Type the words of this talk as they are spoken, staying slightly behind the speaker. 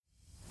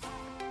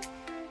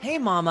Hey,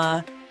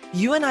 Mama.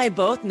 You and I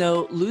both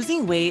know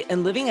losing weight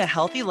and living a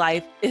healthy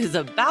life is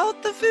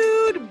about the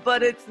food,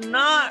 but it's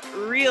not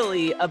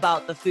really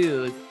about the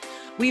food.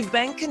 We've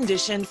been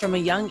conditioned from a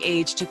young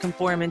age to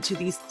conform into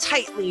these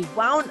tightly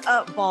wound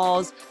up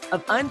balls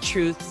of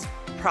untruths,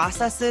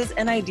 processes,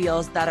 and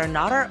ideals that are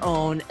not our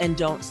own and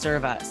don't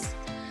serve us,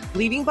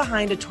 leaving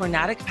behind a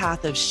tornadic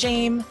path of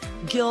shame,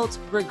 guilt,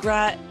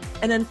 regret,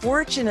 and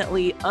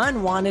unfortunately,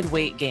 unwanted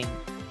weight gain.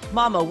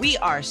 Mama, we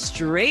are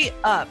straight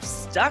up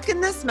stuck in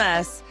this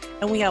mess,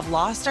 and we have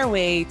lost our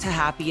way to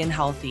happy and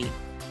healthy.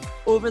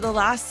 Over the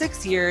last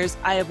 6 years,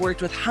 I have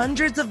worked with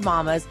hundreds of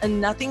mamas, and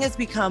nothing has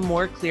become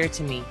more clear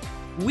to me.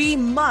 We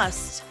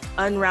must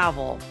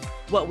unravel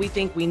what we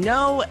think we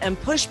know and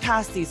push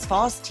past these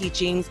false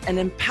teachings and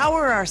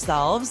empower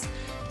ourselves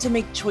to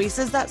make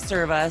choices that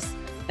serve us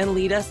and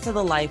lead us to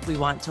the life we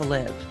want to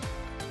live.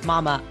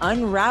 Mama,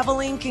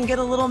 unraveling can get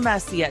a little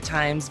messy at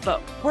times,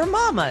 but we're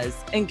mamas,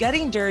 and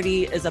getting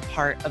dirty is a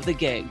part of the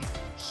gig.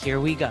 Here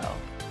we go.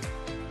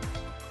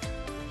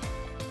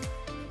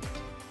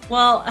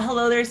 Well,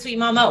 hello there, sweet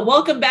mama.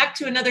 Welcome back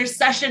to another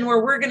session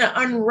where we're going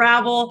to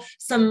unravel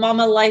some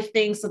mama life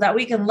things so that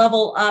we can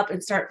level up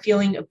and start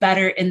feeling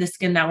better in the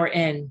skin that we're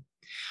in.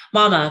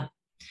 Mama,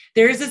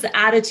 there's this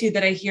attitude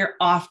that I hear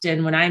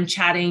often when I'm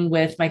chatting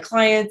with my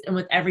clients and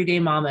with everyday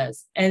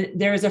mamas. And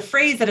there's a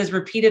phrase that is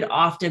repeated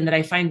often that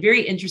I find very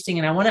interesting,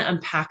 and I want to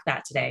unpack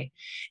that today.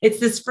 It's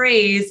this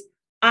phrase,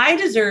 I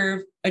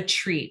deserve a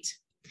treat.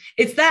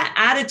 It's that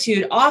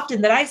attitude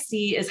often that I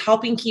see is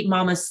helping keep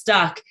mamas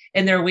stuck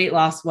in their weight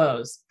loss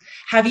woes.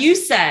 Have you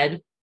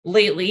said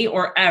lately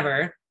or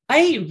ever, I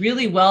ate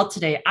really well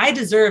today. I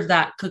deserve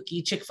that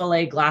cookie,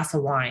 Chick-Fil-A glass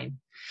of wine.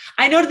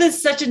 I know this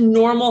is such a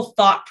normal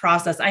thought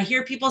process. I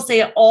hear people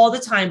say it all the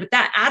time, but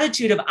that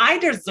attitude of I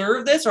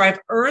deserve this or I've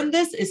earned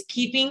this is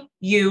keeping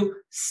you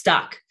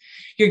stuck.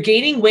 You're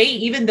gaining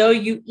weight even though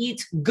you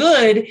eat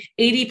good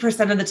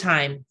 80% of the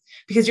time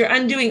because you're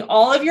undoing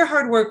all of your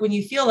hard work when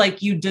you feel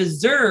like you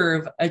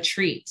deserve a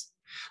treat.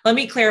 Let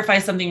me clarify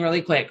something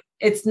really quick.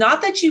 It's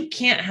not that you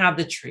can't have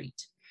the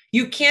treat.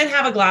 You can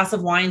have a glass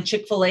of wine,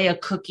 Chick-fil-A, a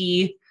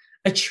cookie,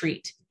 a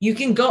treat. You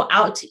can go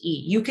out to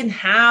eat. You can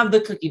have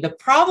the cookie. The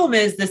problem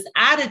is this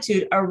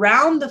attitude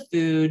around the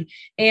food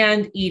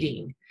and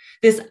eating.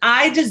 This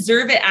I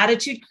deserve it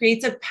attitude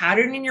creates a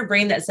pattern in your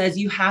brain that says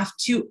you have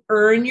to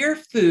earn your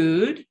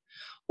food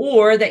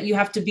or that you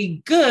have to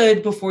be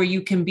good before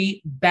you can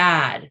be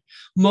bad.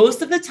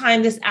 Most of the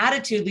time, this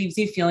attitude leaves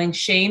you feeling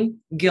shame,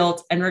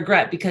 guilt, and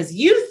regret because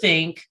you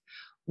think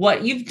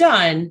what you've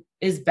done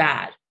is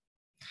bad.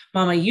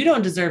 Mama, you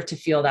don't deserve to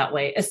feel that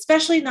way,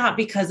 especially not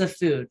because of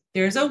food.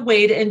 There's a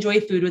way to enjoy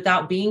food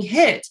without being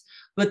hit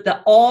with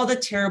all the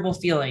terrible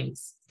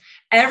feelings.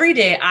 Every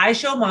day, I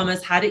show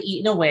mamas how to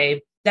eat in a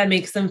way that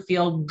makes them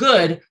feel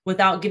good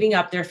without giving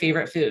up their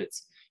favorite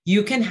foods.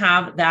 You can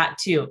have that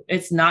too.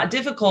 It's not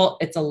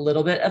difficult. It's a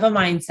little bit of a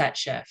mindset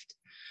shift.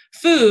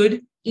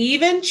 Food,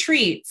 even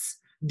treats,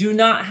 do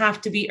not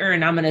have to be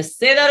earned. I'm going to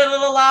say that a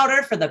little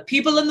louder for the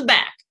people in the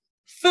back.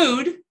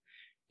 Food,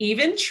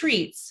 even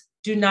treats,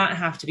 do not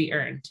have to be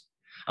earned.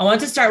 I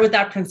want to start with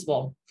that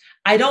principle.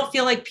 I don't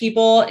feel like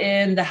people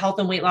in the health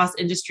and weight loss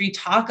industry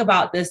talk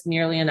about this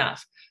nearly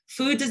enough.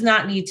 Food does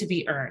not need to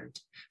be earned.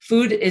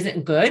 Food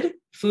isn't good.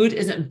 Food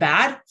isn't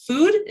bad.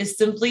 Food is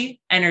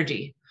simply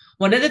energy.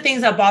 One of the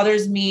things that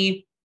bothers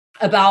me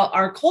about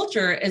our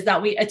culture is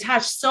that we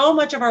attach so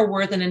much of our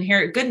worth and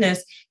inherent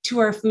goodness to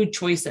our food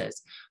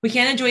choices. We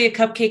can't enjoy a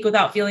cupcake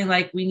without feeling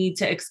like we need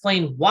to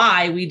explain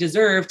why we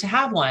deserve to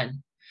have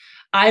one.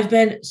 I've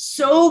been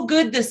so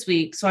good this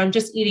week, so I'm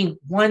just eating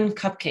one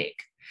cupcake.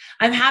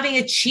 I'm having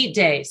a cheat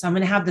day, so I'm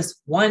going to have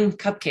this one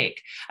cupcake.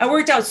 I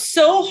worked out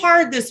so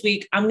hard this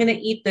week, I'm going to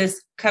eat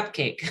this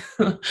cupcake.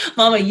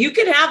 Mama, you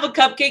can have a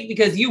cupcake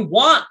because you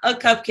want a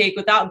cupcake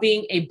without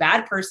being a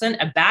bad person,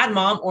 a bad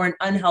mom, or an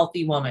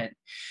unhealthy woman.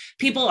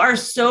 People are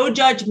so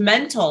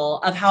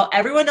judgmental of how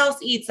everyone else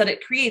eats that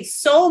it creates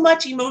so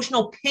much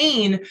emotional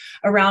pain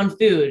around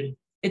food.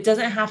 It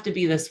doesn't have to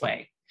be this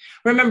way.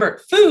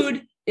 Remember,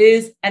 food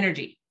is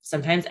energy.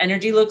 Sometimes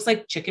energy looks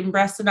like chicken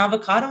breast and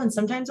avocado, and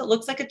sometimes it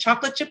looks like a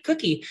chocolate chip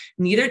cookie.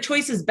 Neither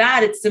choice is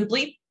bad. It's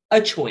simply a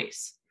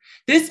choice.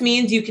 This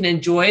means you can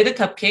enjoy the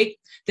cupcake,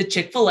 the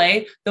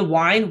Chick-fil-A, the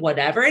wine,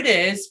 whatever it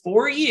is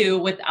for you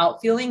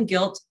without feeling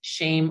guilt,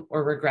 shame,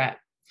 or regret.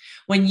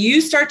 When you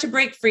start to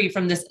break free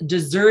from this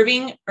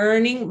deserving,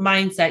 earning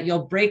mindset,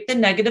 you'll break the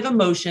negative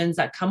emotions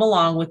that come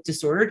along with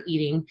disordered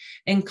eating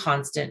and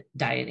constant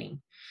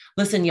dieting.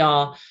 Listen,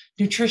 y'all,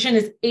 nutrition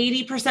is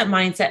 80%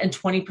 mindset and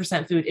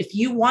 20% food. If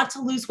you want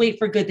to lose weight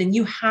for good, then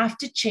you have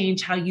to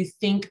change how you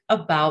think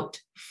about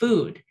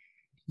food.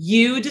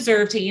 You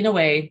deserve to eat in a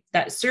way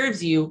that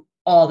serves you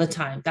all the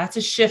time. That's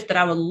a shift that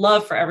I would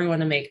love for everyone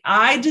to make.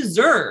 I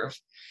deserve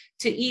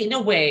to eat in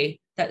a way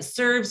that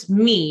serves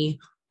me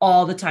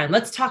all the time.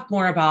 Let's talk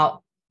more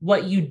about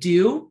what you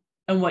do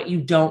and what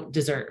you don't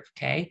deserve,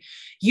 okay?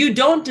 You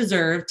don't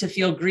deserve to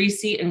feel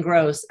greasy and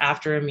gross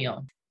after a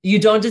meal. You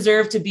don't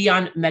deserve to be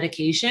on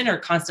medication or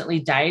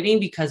constantly dieting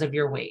because of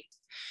your weight.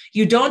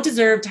 You don't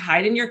deserve to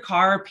hide in your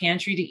car or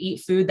pantry to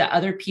eat food that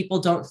other people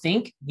don't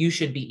think you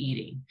should be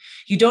eating.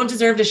 You don't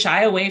deserve to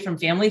shy away from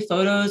family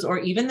photos or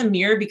even the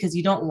mirror because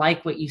you don't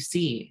like what you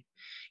see.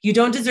 You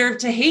don't deserve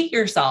to hate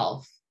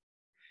yourself.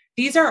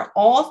 These are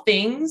all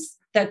things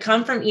that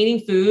come from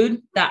eating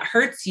food that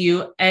hurts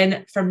you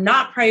and from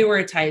not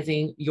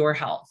prioritizing your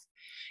health.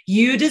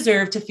 You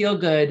deserve to feel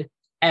good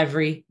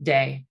every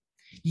day.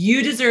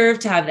 You deserve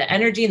to have the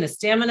energy and the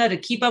stamina to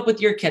keep up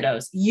with your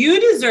kiddos. You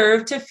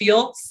deserve to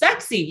feel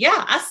sexy.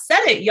 Yeah, I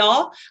said it,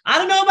 y'all. I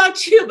don't know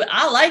about you, but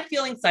I like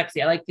feeling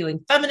sexy. I like feeling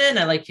feminine.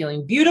 I like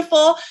feeling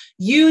beautiful.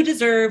 You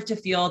deserve to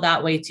feel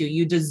that way too.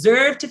 You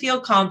deserve to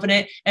feel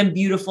confident and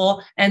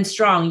beautiful and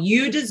strong.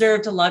 You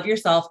deserve to love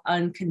yourself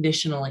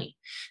unconditionally.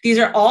 These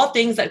are all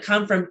things that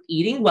come from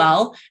eating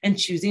well and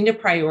choosing to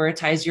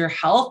prioritize your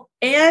health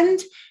and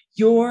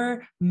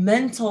your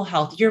mental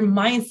health, your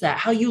mindset,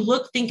 how you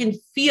look, think, and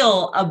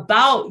feel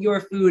about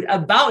your food,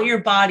 about your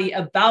body,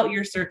 about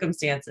your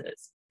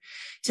circumstances.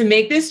 To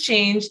make this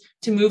change,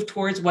 to move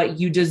towards what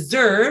you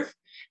deserve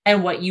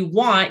and what you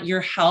want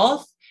your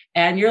health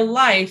and your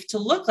life to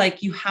look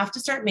like, you have to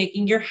start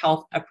making your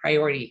health a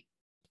priority.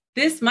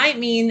 This might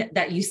mean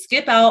that you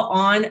skip out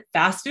on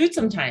fast food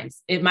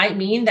sometimes. It might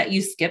mean that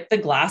you skip the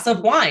glass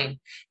of wine,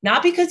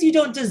 not because you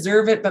don't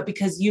deserve it, but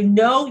because you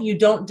know you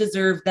don't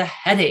deserve the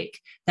headache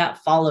that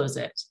follows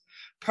it.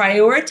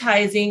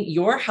 Prioritizing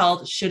your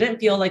health shouldn't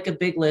feel like a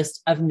big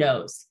list of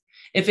no's.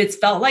 If it's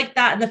felt like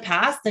that in the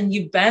past, then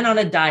you've been on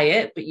a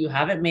diet, but you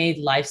haven't made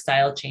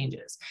lifestyle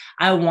changes.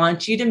 I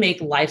want you to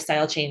make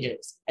lifestyle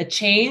changes, a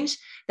change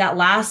that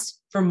lasts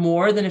for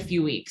more than a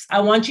few weeks.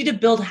 I want you to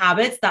build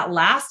habits that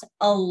last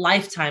a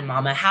lifetime,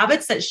 mama.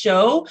 Habits that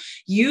show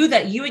you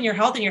that you and your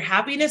health and your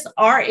happiness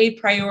are a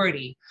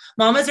priority.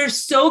 Mamas are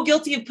so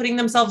guilty of putting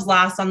themselves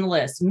last on the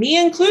list, me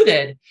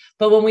included.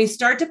 But when we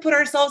start to put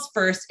ourselves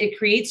first, it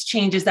creates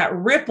changes that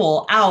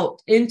ripple out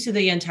into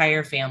the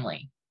entire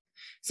family.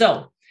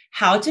 So,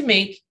 how to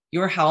make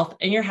your health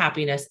and your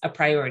happiness a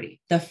priority.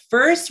 The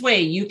first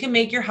way you can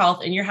make your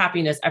health and your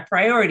happiness a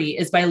priority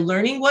is by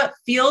learning what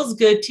feels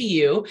good to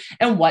you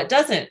and what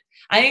doesn't.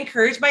 I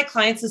encourage my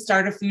clients to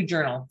start a food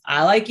journal.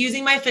 I like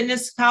using my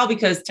MyFitnessPal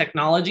because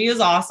technology is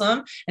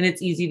awesome and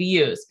it's easy to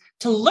use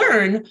to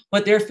learn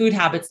what their food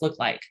habits look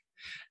like.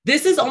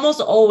 This is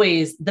almost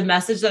always the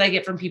message that I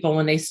get from people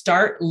when they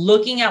start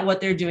looking at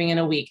what they're doing in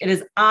a week. It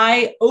is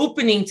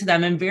eye-opening to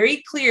them and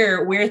very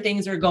clear where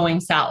things are going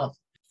south.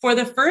 For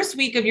the first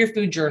week of your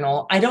food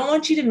journal, I don't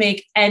want you to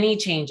make any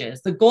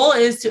changes. The goal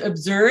is to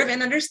observe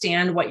and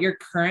understand what your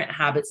current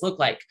habits look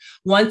like.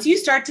 Once you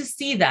start to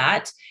see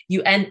that,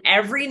 you end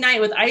every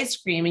night with ice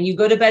cream and you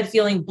go to bed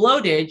feeling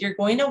bloated, you're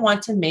going to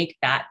want to make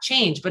that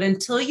change. But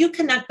until you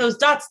connect those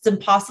dots, it's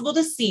impossible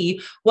to see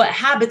what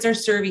habits are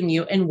serving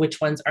you and which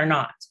ones are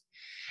not.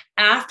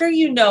 After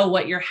you know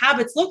what your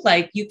habits look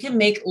like, you can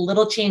make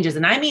little changes.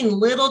 And I mean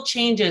little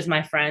changes,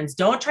 my friends.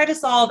 Don't try to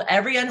solve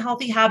every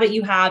unhealthy habit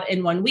you have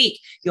in 1 week.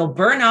 You'll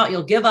burn out,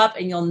 you'll give up,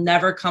 and you'll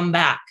never come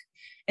back.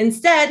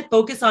 Instead,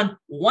 focus on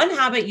one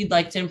habit you'd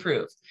like to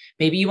improve.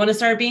 Maybe you want to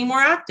start being more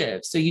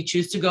active, so you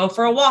choose to go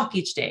for a walk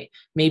each day.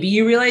 Maybe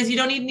you realize you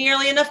don't eat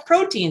nearly enough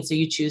protein, so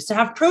you choose to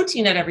have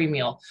protein at every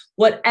meal.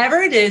 Whatever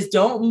it is,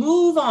 don't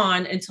move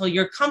on until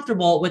you're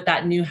comfortable with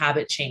that new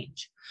habit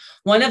change.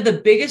 One of the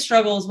biggest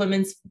struggles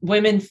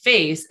women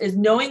face is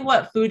knowing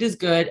what food is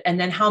good and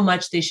then how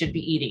much they should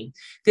be eating.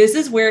 This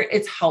is where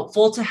it's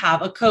helpful to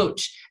have a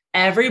coach.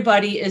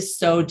 Everybody is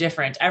so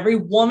different. Every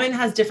woman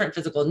has different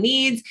physical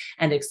needs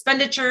and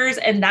expenditures,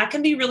 and that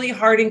can be really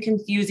hard and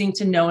confusing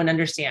to know and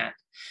understand.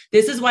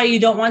 This is why you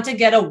don't want to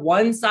get a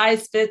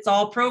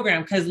one-size-fits-all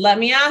program, because let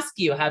me ask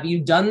you, have you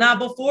done that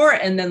before?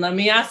 And then let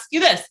me ask you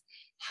this,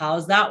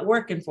 how's that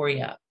working for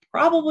you?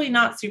 Probably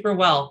not super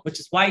well, which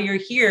is why you're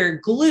here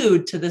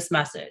glued to this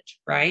message,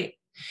 right?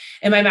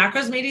 In my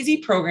Macros Made Easy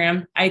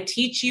program, I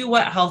teach you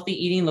what healthy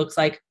eating looks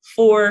like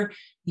for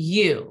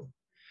you,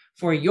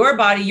 for your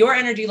body, your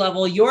energy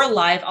level, your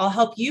life. I'll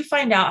help you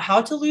find out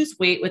how to lose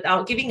weight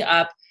without giving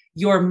up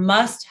your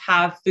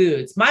must-have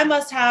foods. My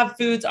must-have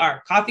foods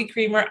are coffee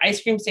creamer,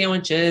 ice cream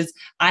sandwiches.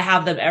 I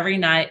have them every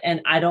night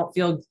and I don't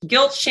feel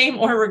guilt, shame,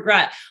 or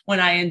regret when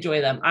I enjoy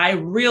them. I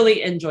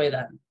really enjoy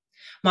them.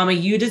 Mama,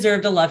 you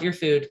deserve to love your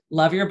food,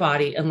 love your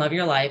body, and love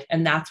your life.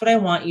 And that's what I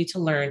want you to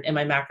learn in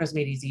my Macros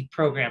Made Easy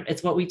program.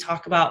 It's what we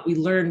talk about, we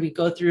learn, we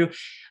go through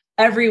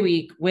every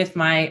week with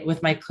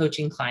my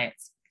coaching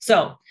clients.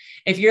 So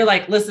if you're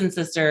like, listen,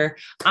 sister,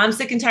 I'm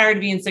sick and tired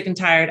of being sick and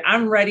tired.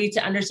 I'm ready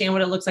to understand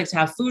what it looks like to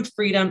have food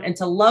freedom and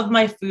to love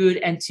my food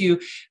and to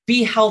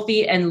be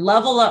healthy and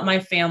level up my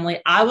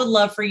family. I would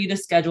love for you to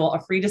schedule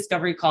a free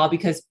discovery call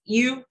because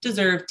you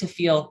deserve to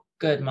feel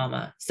good,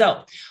 mama.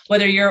 So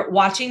whether you're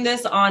watching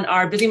this on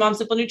our Busy Mom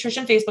Simple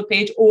Nutrition Facebook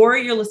page, or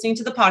you're listening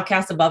to the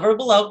podcast above or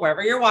below,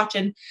 wherever you're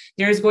watching,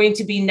 there's going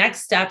to be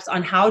next steps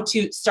on how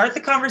to start the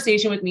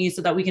conversation with me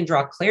so that we can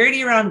draw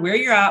clarity around where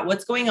you're at,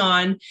 what's going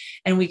on,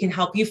 and we can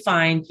help you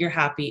find you're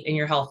happy and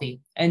you're healthy.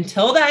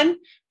 Until then,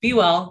 be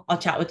well. I'll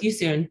chat with you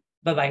soon.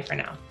 Bye-bye for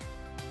now.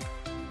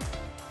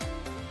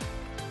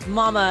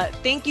 Mama,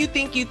 thank you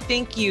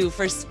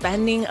for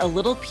spending a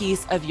little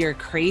piece of your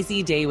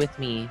crazy day with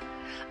me.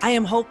 I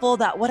am hopeful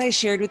that what I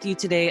shared with you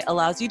today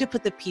allows you to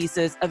put the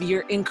pieces of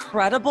your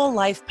incredible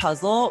life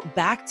puzzle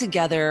back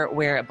together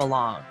where it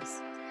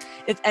belongs.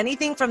 If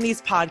anything from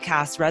these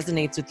podcasts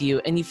resonates with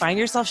you and you find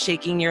yourself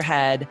shaking your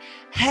head,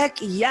 heck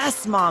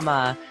yes,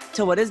 mama,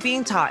 to what is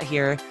being taught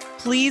here,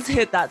 please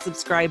hit that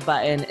subscribe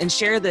button and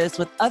share this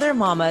with other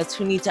mamas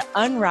who need to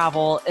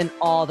unravel in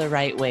all the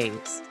right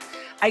ways.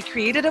 I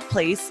created a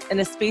place and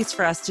a space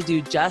for us to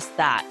do just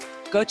that.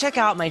 Go check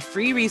out my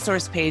free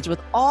resource page with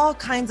all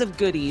kinds of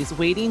goodies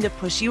waiting to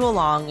push you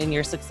along in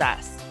your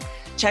success.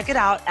 Check it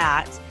out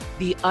at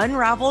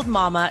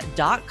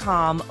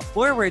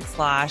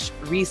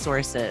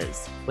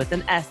theunraveledmama.com/resources with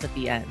an S at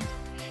the end.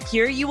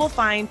 Here you will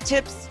find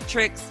tips,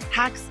 tricks,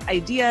 hacks,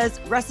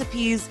 ideas,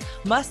 recipes,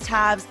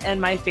 must-haves,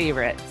 and my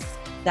favorites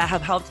that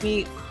have helped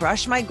me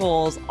crush my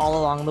goals all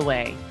along the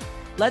way.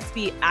 Let's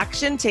be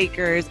action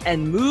takers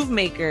and move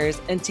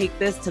makers and take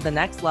this to the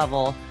next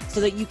level so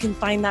that you can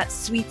find that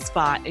sweet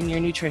spot in your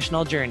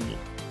nutritional journey.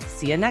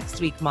 See you next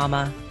week,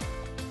 mama.